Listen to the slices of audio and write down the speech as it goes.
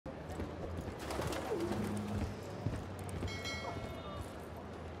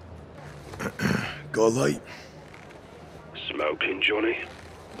Got a light? Smoking, Johnny?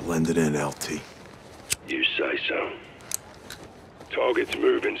 Blend it in, LT. You say so. Target's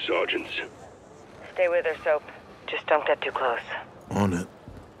moving, Sergeants. Stay with her, Soap. Just don't get too close. On it.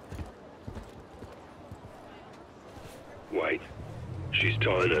 Wait. She's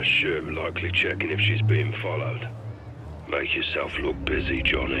tying her shirt, likely checking if she's being followed. Make yourself look busy,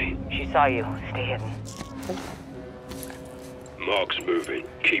 Johnny. She saw you. Stay hidden. Mark's moving.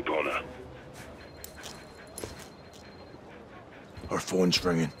 Keep on her. Our phone's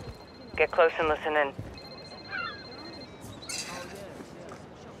ringing. Get close and listen in.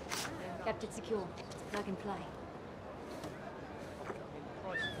 Kept it secure. Plug and play.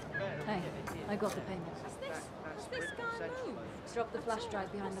 Hey, I got the payment. Is this guy new? Drop the flash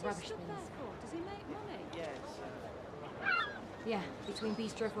drive behind the rubbish bins. Does he make money? Yes. Yeah, between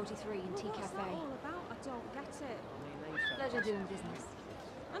Bistro 43 and Tea What's that Cafe. all about? I don't get it. Pleasure doing business.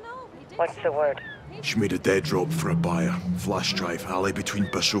 I know, he did. What's the word? She made a dead drop for a buyer. Flash drive alley between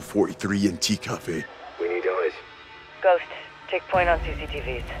Bistro 43 and Tea Cafe. We need eyes. Ghost, take point on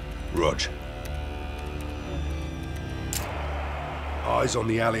CCTVs. Rog. Eyes on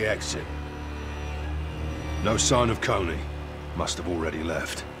the alley exit. No sign of Coney. Must have already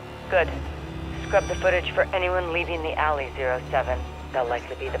left. Good. Scrub the footage for anyone leaving the alley 07. They'll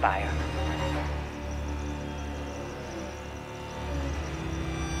likely be the buyer.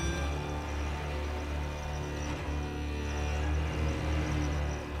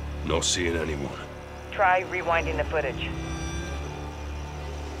 Not seeing anyone. Try rewinding the footage.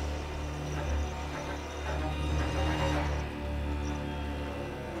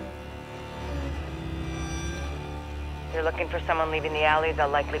 You're looking for someone leaving the alley, they'll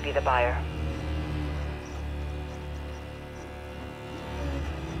likely be the buyer.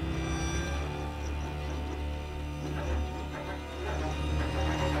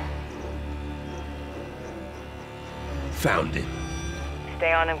 Found him.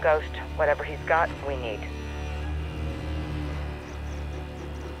 Stay on him, Ghost. Whatever he's got, we need.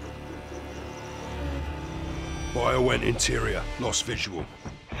 Buyer went interior. Lost visual.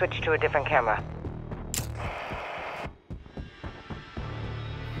 Switch to a different camera.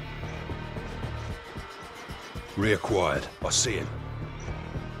 Reacquired. I see him.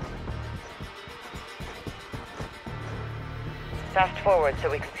 Fast forward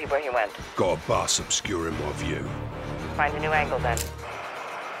so we can see where he went. Got a bus obscuring my view. Find a new angle then.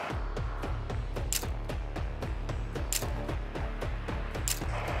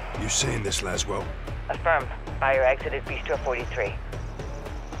 You seeing this, Laswell? Affirm. Buyer exited Bistro 43.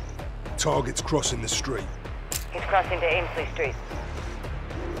 Target's crossing the street. He's crossing to Amesley Street.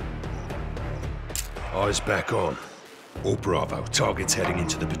 Eyes back on. All Bravo. Target's heading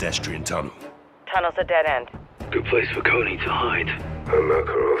into the pedestrian tunnel. Tunnel's a dead end. Good place for Coney to hide. And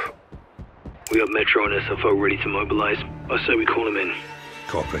Makarov. We have Metro and SFO ready to mobilize. I say we call him in.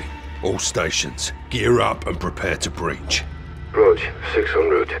 Copy. All stations. Gear up and prepare to breach. Rog,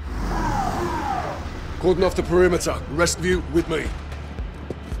 600. Cordon off the perimeter. The rest of you with me.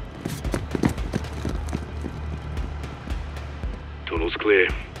 Tunnel's clear.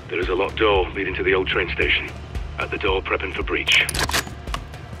 There is a locked door leading to the old train station. At the door, prepping for breach.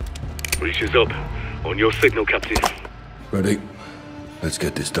 Breach is up. On your signal, Captain. Ready? Let's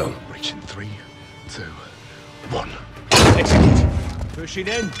get this done. Breach in 3, 2, 1. Execute. Pushing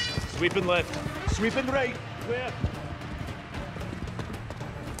in. Sweeping left. Sweeping right. Clear.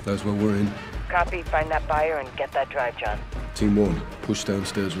 That's where we're in. Copy. Find that buyer and get that drive, John. Team 1, push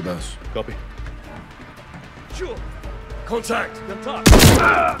downstairs with us. Copy. Sure. Contact!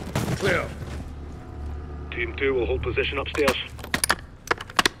 Clear. Team 2 will hold position upstairs.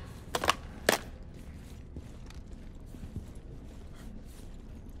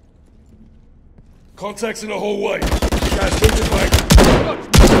 Contacts in the hallway. Guys, take it back.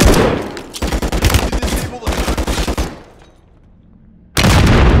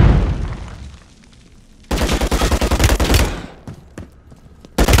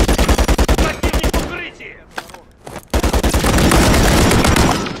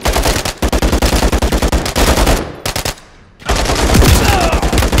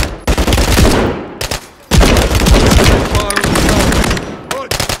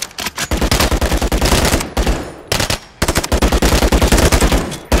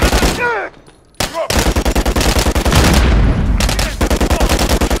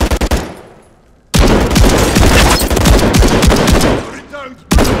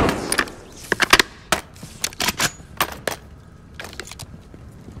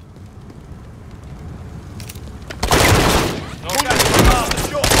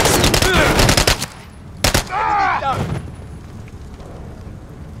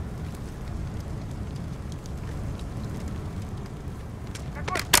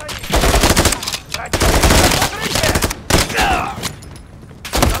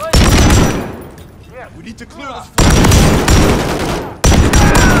 We need to clear this.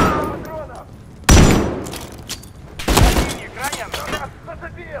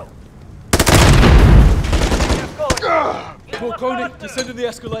 Come on, Coney, descend the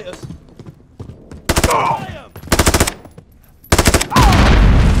escalators.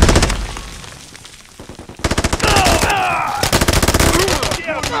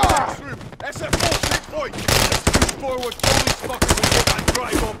 SF4, take point! Let's push forward, kill these fuckers and get that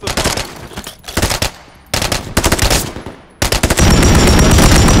drive off the line.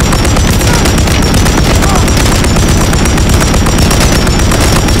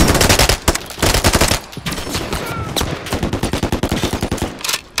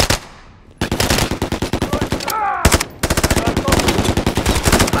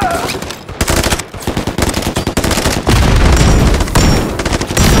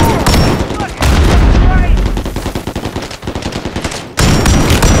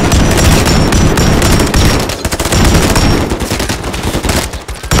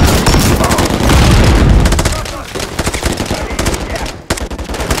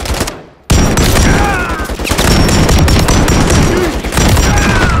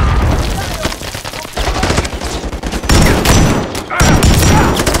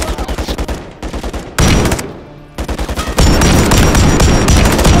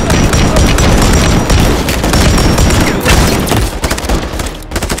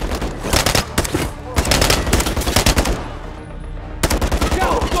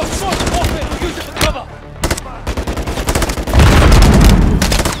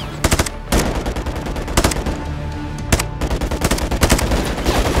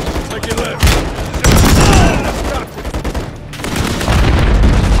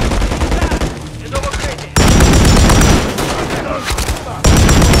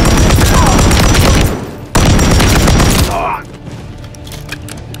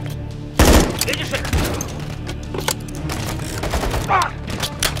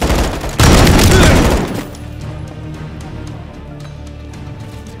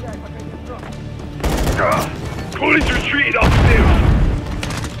 Police retreated upstairs.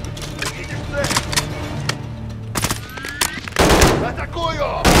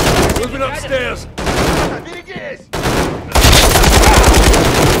 Moving upstairs.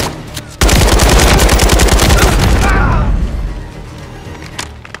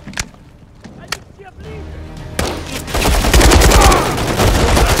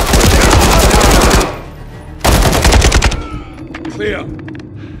 Clear.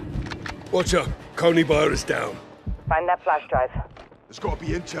 Watch out. Coney Bar is down. Find that flash drive. There's got to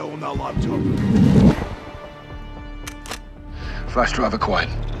be intel on that laptop. Flash drive acquired.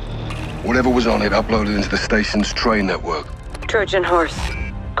 Whatever was on it uploaded into the station's train network. Trojan horse.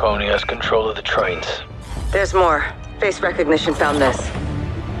 Coney has control of the trains. There's more. Face recognition found this.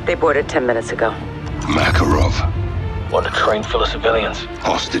 They boarded 10 minutes ago. Makarov. Want a train full of civilians?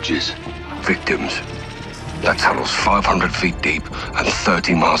 Hostages. Victims. That tunnel's 500 feet deep and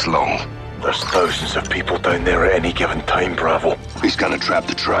 30 miles long. There's thousands of people down there at any given time, Bravo. He's gonna trap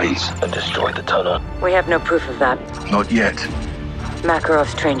the trains. And destroy the tunnel. We have no proof of that. Not yet.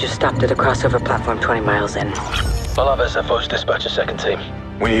 Makarov's train just stopped at a crossover platform 20 miles in. I'll have SFOs dispatch a second team.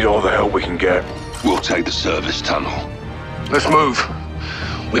 We need all the help we can get. We'll take the service tunnel. Let's move.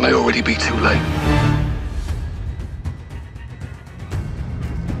 We may already be too late.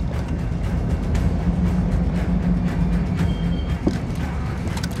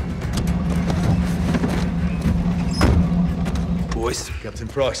 Boys, Captain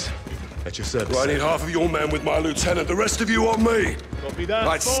Price, at your service. I need half of your men with my lieutenant, the rest of you on me. Copy that.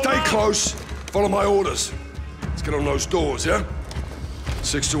 Right, stay close. Follow my orders. Let's get on those doors, yeah?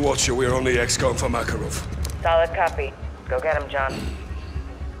 6 to Watcher, we're on the X going for Makarov. Solid copy. Go get him, John.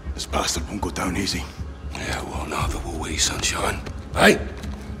 This bastard won't go down easy. Yeah, well, neither will we, sunshine. Hey,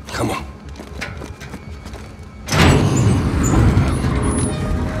 come on.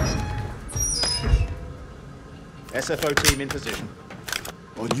 SFO team in position.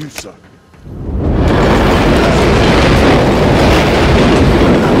 On you, sir.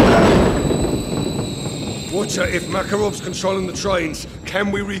 Watcher, if Makarov's controlling the trains,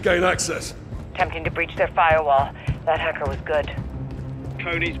 can we regain access? Attempting to breach their firewall. That hacker was good.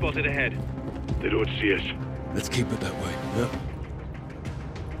 Coney spotted ahead. They don't see us. Let's keep it that way, yeah?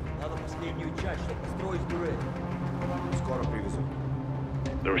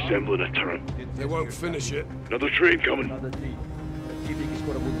 They're assembling a turret. They won't finish it. Another train coming.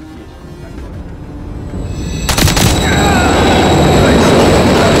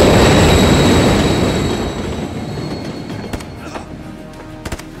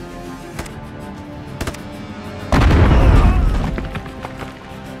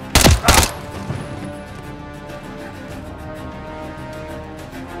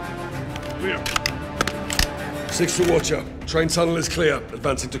 clear. 6 to Watcher. Train tunnel is clear.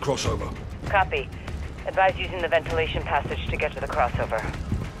 Advancing to crossover. Copy. Advise using the ventilation passage to get to the crossover.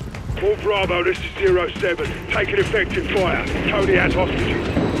 All Bravo, this is 07. Taking effective fire. Tony has hostages.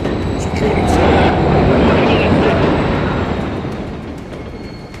 Secure them, sir.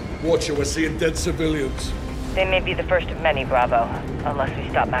 Watcher, we're seeing dead civilians. They may be the first of many, Bravo, unless we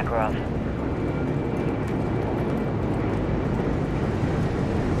stop Makarov.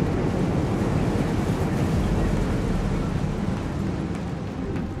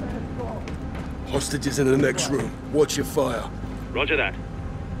 Hostages in the next room. Watch your fire. Roger that.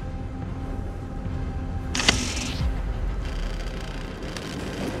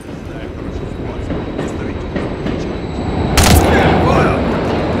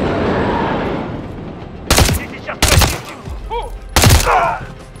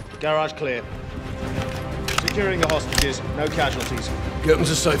 Garage clear. Securing the hostages, no casualties. Get them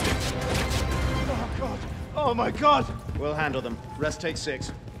to safety. Oh, God. Oh, my God. We'll handle them. Rest take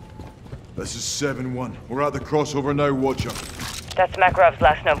 6. This is 7-1. We're at the crossover now, Watcher. That's Makarov's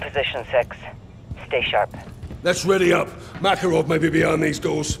last known position, 6. Stay sharp. Let's ready up. Makarov may be behind these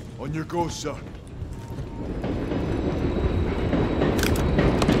doors. On your go, sir.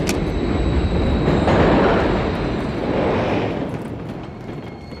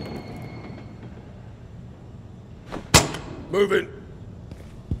 Move in.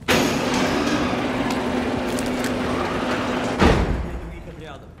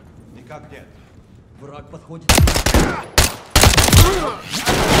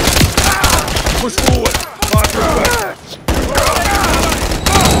 Push forward. Marker away.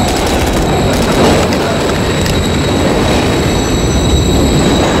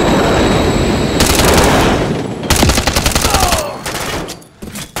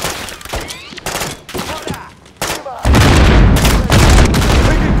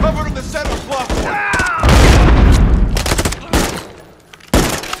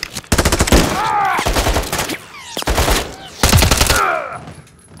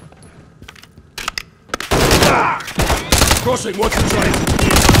 Crossing, watch the train.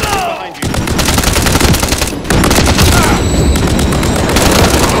 Behind you.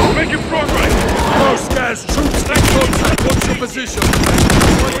 Making progress. No scares, troops in contact. What's your position?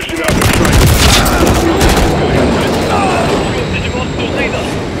 Pushing out the train.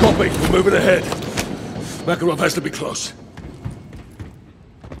 Copy, we're moving ahead. Makarov has to be close.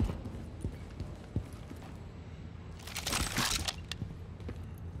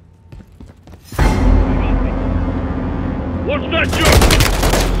 What's that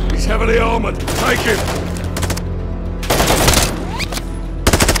jump? He's heavily armored. Take him.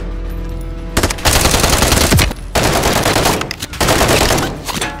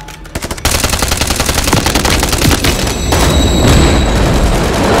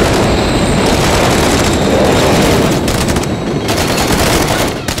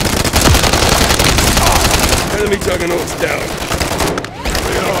 Enemy juggernauts down. Here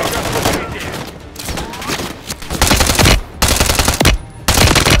we are.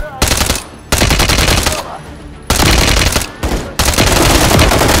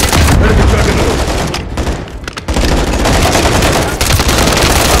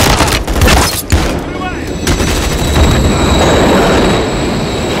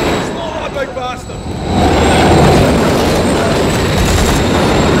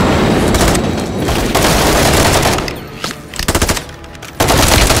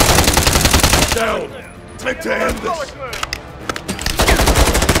 Down! Take to end this!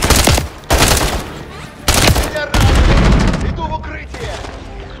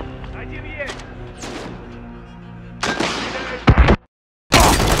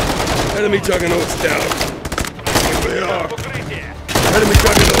 Enemy juggernauts down! Here we are! Enemy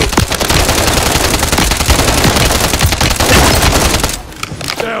juggernauts!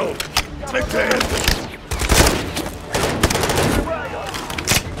 Down! Take to end this!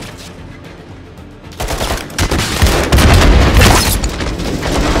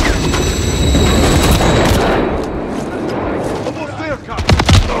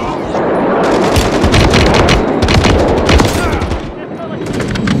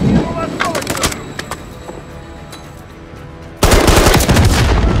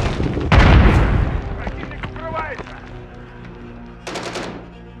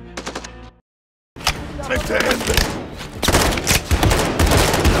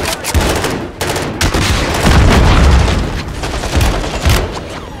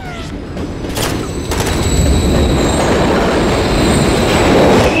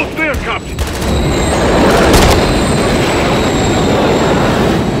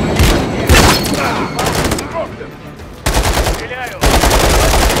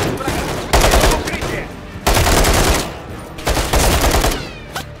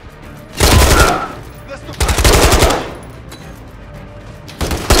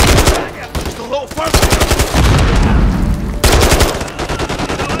 little further!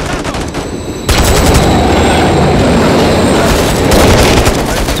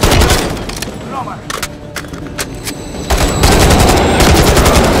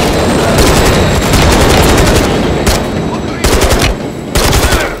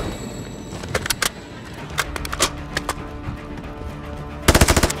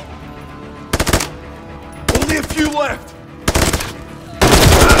 Only a few left!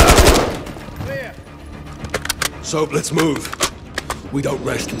 Clear! Soap, let's move. We don't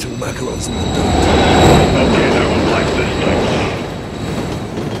rest until Makarov's in the dirt. Okay, no one likes this place.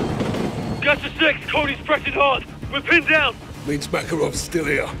 Got to 6, Cody's pressing hard. We're pinned down. Means Makarov's still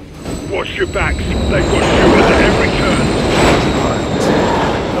here. Watch your backs. They've got shooters at every turn.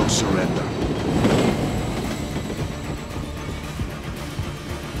 No surrender.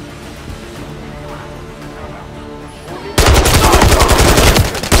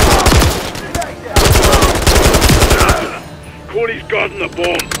 Cody's guarding the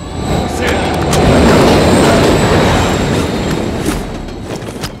bomb.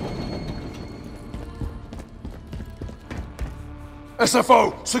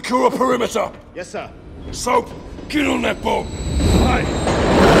 SFO, secure a perimeter. Yes, sir. Soap, get on that bomb. Aye.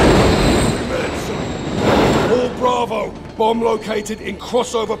 All Bravo, bomb located in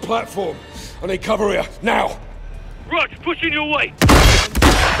crossover platform. I need cover here, now. Rog, pushing your way.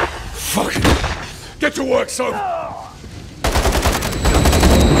 Fuck it. Get to work, Soap.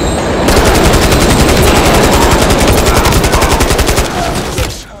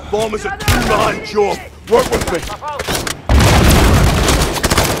 This bomb is a two-man job. Work with me.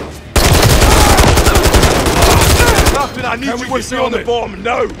 Captain, I need Can you we with get me on the it? bomb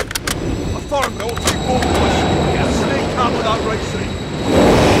now. Affirm, I'll take bomb push. Get a snake cam with that right side.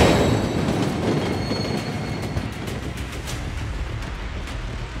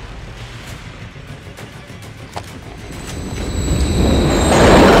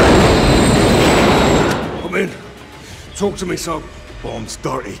 Come in. Talk to me, Soap. Bomb's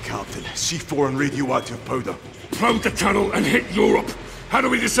dirty, Captain. C4 and radioactive powder. Probe the tunnel and hit Europe. How do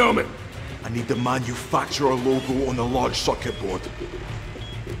we disarm it? I need the manufacturer logo on the large circuit board.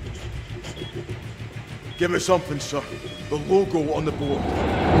 Give me something, sir. The logo on the board.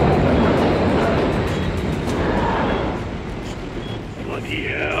 Bloody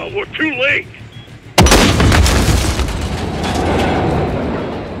hell, we're too late.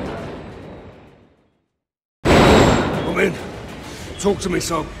 Come in. Talk to me,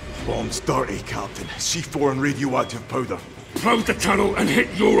 Soap. Bomb's dirty, Captain. C4 and radioactive powder. Probe the tunnel and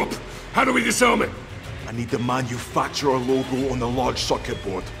hit Europe. How do we disarm it? I need the manufacturer logo on the large circuit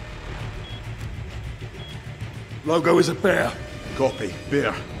board. Logo is a bear. Copy.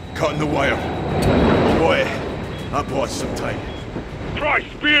 Bear. Cutting the wire. Boy, that bought some time. Price,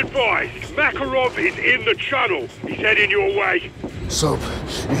 be advised. Makarov is in the channel. He's heading your way. Soap,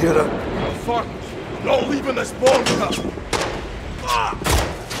 you hear that? Fuck! I'm not leaving this bomb, Captain!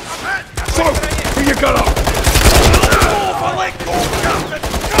 Soap, bring your gun up! I let go, Captain!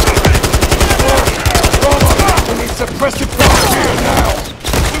 We need suppressive fire here now!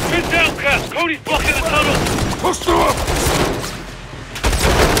 We're pinned down, Cap. Cody's blocking the tunnel. Push through him!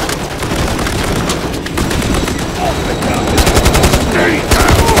 Stay down!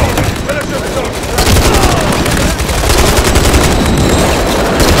 Finish him, sir!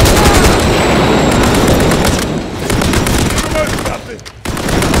 Come out, Captain!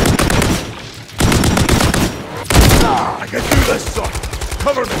 I can do this, sir!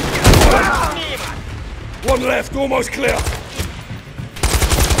 Cover me! One left, almost clear.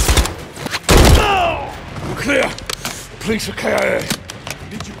 Clear. Police are KIA.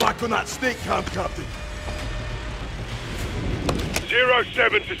 Need you back on that snake camp, Captain.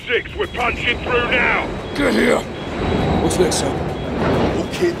 07 to 6, we're punching through now. Get here. What's next, sir?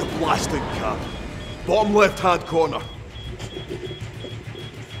 Locate the blasting cap. Bottom left-hand corner.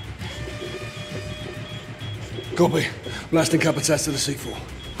 Copy. Blasting cap attached to the C4.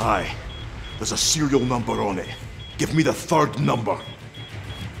 Aye. There's a serial number on it. Give me the third number.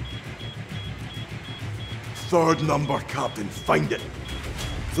 Third number, Captain. Find it.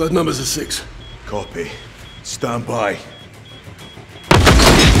 Third number's a 6. Copy. Stand by.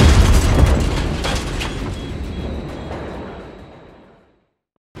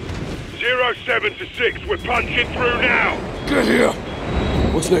 Zero 07 to 6, we're punching through now. Get here.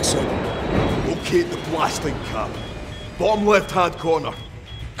 What's next, sir? Locate the blasting cap. Bottom left-hand corner.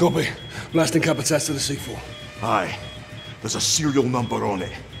 Copy. Blasting cap attached to the C4. Aye. There's a serial number on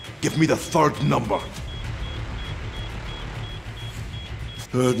it. Give me the third number.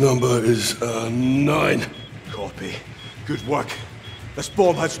 Third number is 9. Copy. Good work. This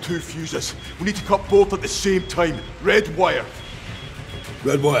bomb has 2 fuses. We need to cut both at the same time. Red wire.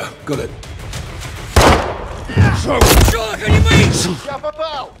 Red wire, got it. So,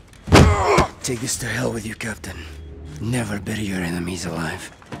 Take this to hell with you, Captain. Never bury your enemies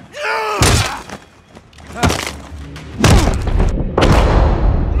alive.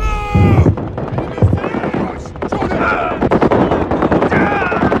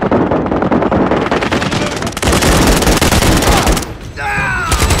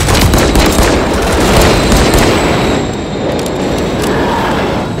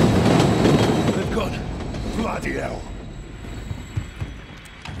 they've gone. Bloody hell.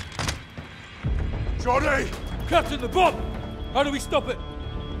 Johnny! Captain, the bomb! How do we stop it?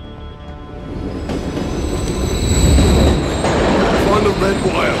 Find the red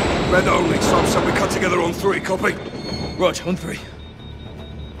wire. Red only. Some said we cut together on 3, copy? Rog, on 3.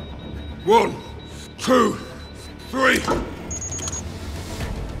 1, 2, 3.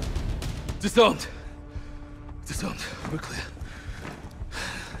 Disarmed. Disarmed. We're clear.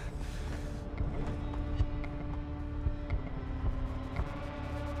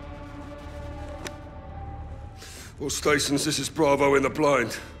 All stations, this is Bravo in the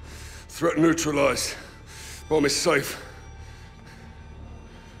blind. Threat neutralized. Bomb is safe.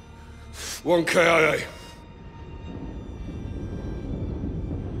 1 KIA.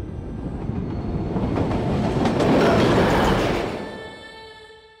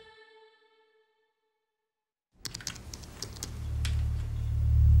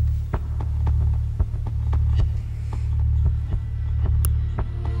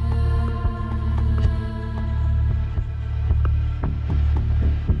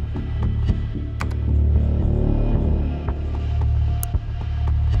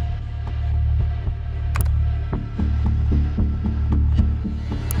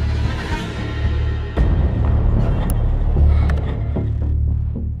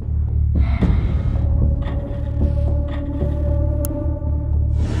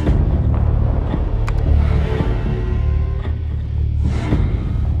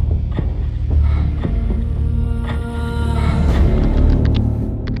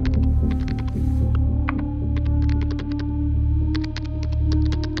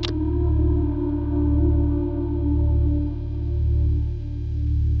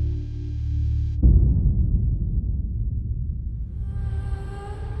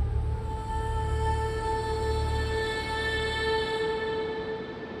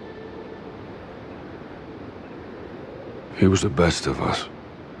 He was the best of us.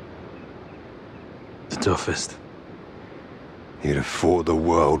 The toughest. He'd have fought the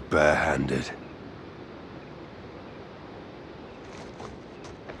world barehanded.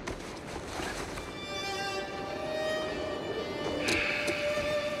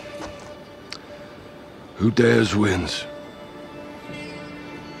 Who dares wins.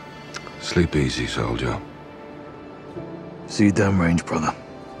 Sleep easy, soldier. See you downrange, brother.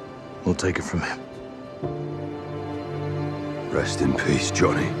 We'll take it from here. Rest in peace,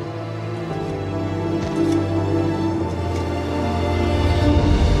 Johnny.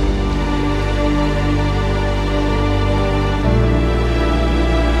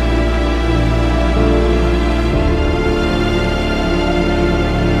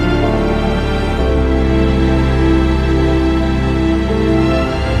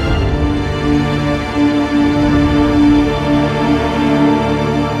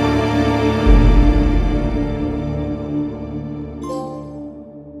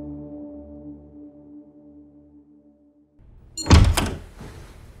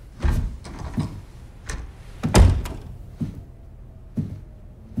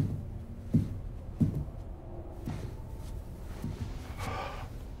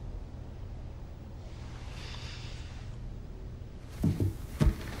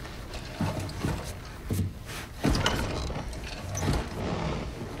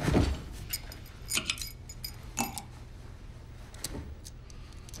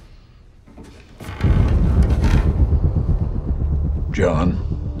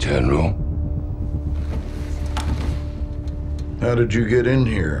 John? General? How did you get in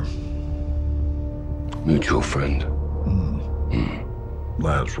here? Mutual friend.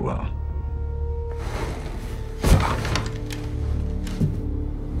 Laswell.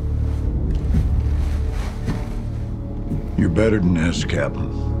 You're better than this, Captain.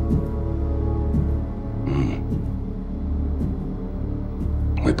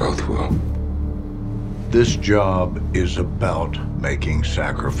 We both will. This job is about making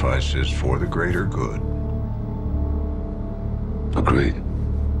sacrifices for the greater good. Agreed.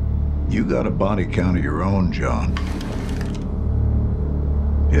 You got a body count of your own, John.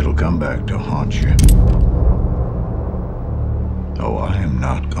 It'll come back to haunt you. Oh, I am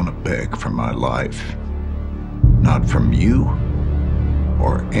not gonna beg for my life. Not from you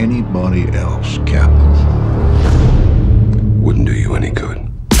or anybody else, Captain. Wouldn't do you any good.